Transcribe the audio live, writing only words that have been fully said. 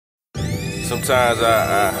Sometimes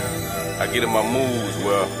I get in my moods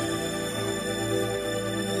where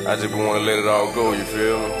I just wanna let it all go, you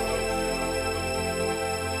feel me?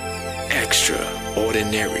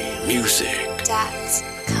 Extraordinary music.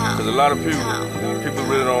 Cause a lot of people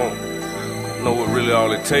really don't know what really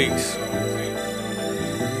all it takes.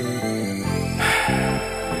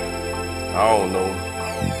 I don't know.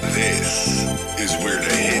 This is where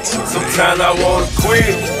the hits are. Sometimes I wanna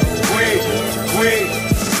quit.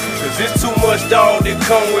 Cause it's too much dog that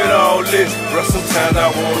come with all this. Bruh, sometimes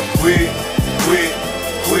I wanna quit. I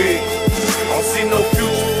don't see no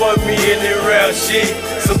future for me in that rap shit.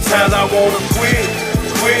 Sometimes I wanna quit.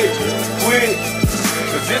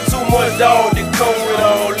 Cause it's too much dog that come with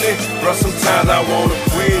all this. Bruh, sometimes I wanna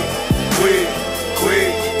quit. I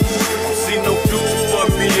don't see no future for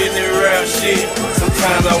me in that rap shit.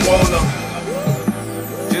 Sometimes I wanna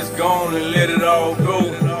just go on and let it all go.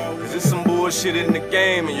 Cause it's some bullshit in the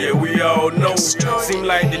game, and yeah, we all know. Seem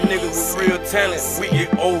like the niggas with real talent, we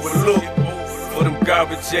get overlooked for them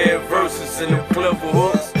garbage ass verses and them clever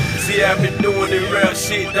hooks. See, I've been doing this rap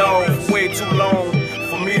shit, dog, for way too long.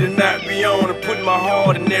 For me to not be on and put my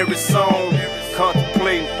heart in every song.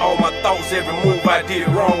 Contemplating all my thoughts, every move I did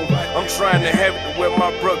wrong. I'm trying to have it to where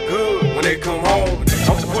my bruh good when they come home.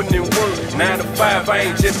 I'm putting in work, 9 to 5, I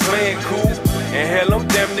ain't just playing cool. And hell, I'm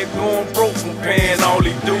damn near going broke from paying all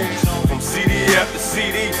these dues. From CD after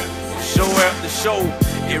CD, from show after show.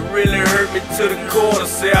 It really hurt me to the core to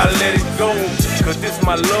say I let it go. Cause this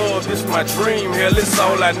my love, this my dream, hell, it's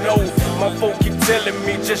all I know. My folk keep telling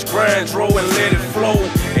me just grind, Droe, and let it flow.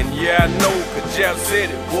 And yeah, I know, cause Jap said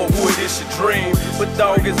it, boy, wood, it's your dream. But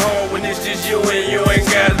dog, it's hard when it's just you and you ain't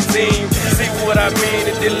got a team. See what I mean?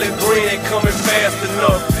 And this little green ain't coming fast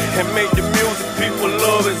enough. And make the music people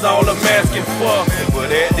love is all I'm asking for.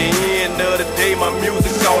 But at the end of the day, my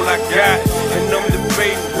music's all I got. And I'm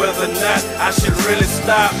debating whether or not I should really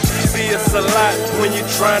stop. See, it's a lot when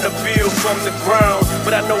you're trying to build from the ground.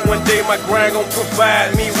 But I know one day my grind gon'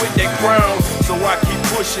 provide me with that crown. So I keep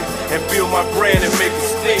pushing and build my brand and make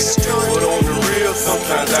it stick. But on the real,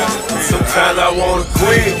 sometimes I wanna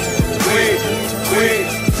quit.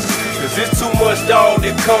 Cause it's too much dog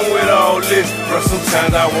that come with all this. Bruh,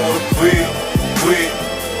 sometimes I wanna quit. I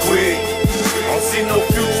don't see no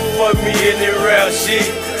future for me in that rap shit.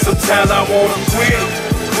 Sometimes I wanna quit.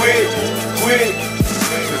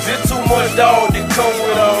 Cause it's too much dog that come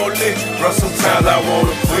with all this. Bruh, sometimes I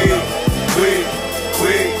wanna quit. I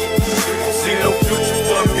don't see no future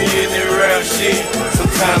for me in that rap shit.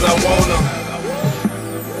 Sometimes I wanna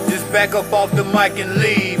just back up off the mic and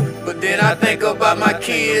leave. But then I think about my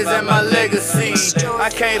kids and my legacy.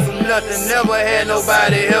 I came from nothing, never had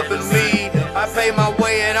nobody helping me. I pay my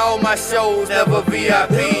way in all my shows, never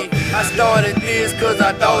VIP. I started this cause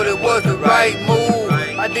I thought it was the right move.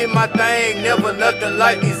 I did my thing, never nothing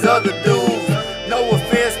like these other dudes. No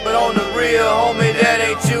offense, but on the real, homie, that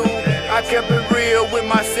ain't you. I kept it real with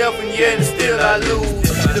myself and yet and still I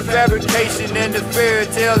lose. The fabrication and the fairy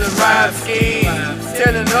tale and rhyme scheme.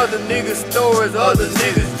 Telling other niggas stories, other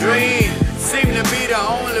niggas' dreams. Seem to be the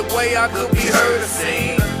only way I could be heard or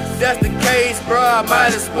seen. That's the case, bruh, I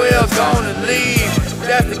might as well go and leave.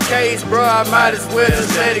 That's the case, bruh, I might as well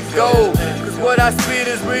just let it go. Cause what I spit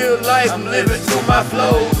is real life, I'm living through my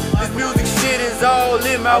flow. This music shit is all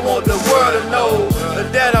in me, I want the world to know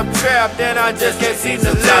that I'm trapped and I just can't seem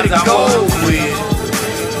to let it go.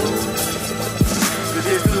 Cause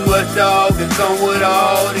it's too much dog that come with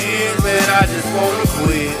all this, man, I just wanna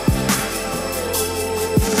quit.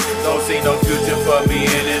 Don't see no future for me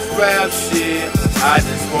in this rap shit, I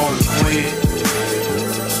just wanna quit.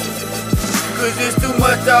 Cause it's too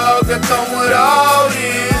much dog that come with all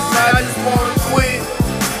this, I just wanna quit.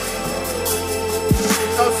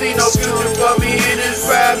 Don't see no future for me in this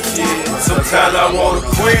rap shit. Sometimes I wanna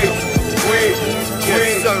quit.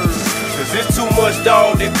 Yes, sir. Cause it's too much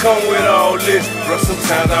dog that come with all this. Bruh,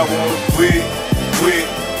 sometimes I wanna quit. I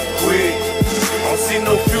don't see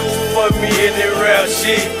no future for me in that rap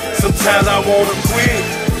shit. Sometimes I wanna quit.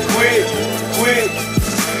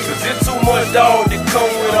 Cause it's too much dog that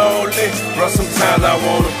come with all this. Bruh, sometimes I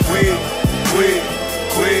wanna quit.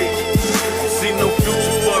 I don't see no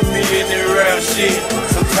future for me in that rap shit.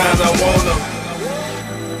 Sometimes I wanna